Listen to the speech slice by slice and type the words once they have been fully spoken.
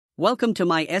Welcome to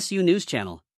my SU News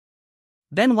channel.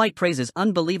 Ben White praises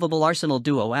unbelievable Arsenal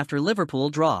duo after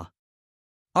Liverpool draw.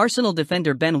 Arsenal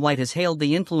defender Ben White has hailed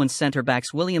the influence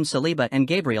centre-backs William Saliba and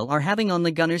Gabriel are having on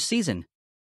the Gunners' season.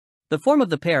 The form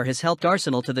of the pair has helped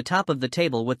Arsenal to the top of the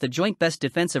table with the joint best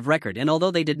defensive record, and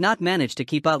although they did not manage to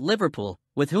keep out Liverpool,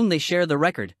 with whom they share the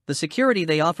record, the security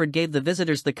they offered gave the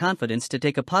visitors the confidence to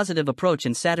take a positive approach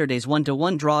in Saturday's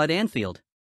 1-1 draw at Anfield.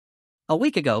 A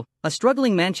week ago, a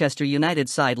struggling Manchester United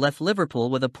side left Liverpool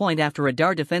with a point after a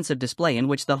dire defensive display in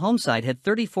which the home side had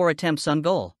 34 attempts on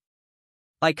goal.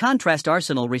 By contrast,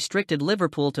 Arsenal restricted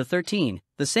Liverpool to 13,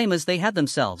 the same as they had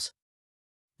themselves.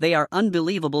 They are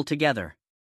unbelievable together.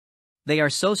 They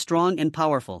are so strong and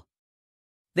powerful.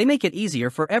 They make it easier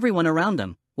for everyone around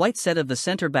them, White said of the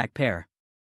centre-back pair.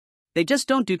 They just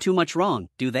don't do too much wrong,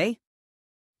 do they?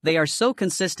 They are so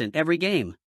consistent every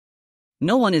game.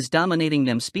 No one is dominating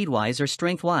them speed-wise or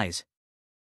strength-wise.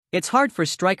 It's hard for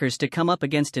strikers to come up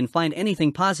against and find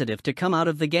anything positive to come out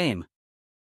of the game.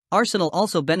 Arsenal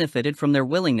also benefited from their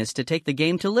willingness to take the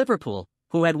game to Liverpool,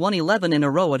 who had won 11 in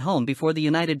a row at home before the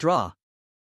United draw.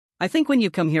 I think when you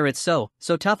come here it's so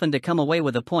tough, and to come away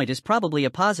with a point is probably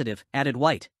a positive, added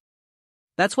White.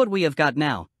 That's what we have got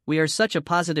now, we are such a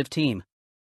positive team.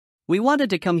 We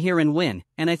wanted to come here and win,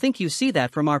 and I think you see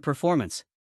that from our performance.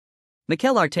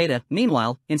 Mikel Arteta,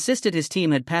 meanwhile, insisted his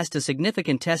team had passed a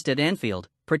significant test at Anfield,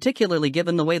 particularly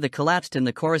given the way they collapsed in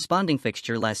the corresponding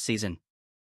fixture last season.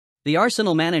 The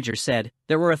Arsenal manager said,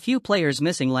 "There were a few players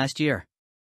missing last year.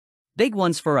 Big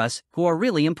ones for us, who are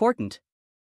really important.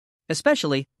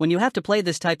 Especially, when you have to play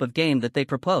this type of game that they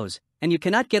propose, and you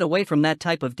cannot get away from that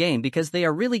type of game because they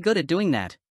are really good at doing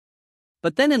that.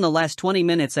 But then in the last 20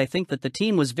 minutes I think that the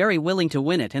team was very willing to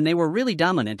win it, and they were really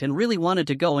dominant and really wanted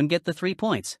to go and get the 3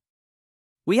 points.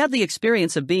 We have the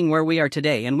experience of being where we are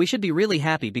today, and we should be really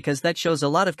happy because that shows a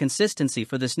lot of consistency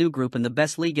for this new group in the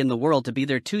best league in the world to be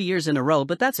there 2 years in a row,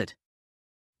 but that's it.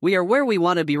 We are where we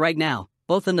want to be right now,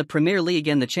 both in the Premier League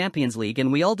and the Champions League,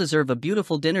 and we all deserve a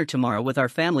beautiful dinner tomorrow with our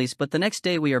families, but the next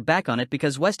day we are back on it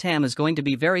because West Ham is going to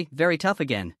be very, very tough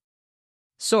again."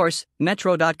 Source,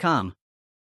 Metro.com.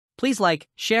 Please like,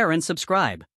 share and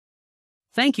subscribe.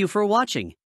 Thank you for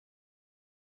watching.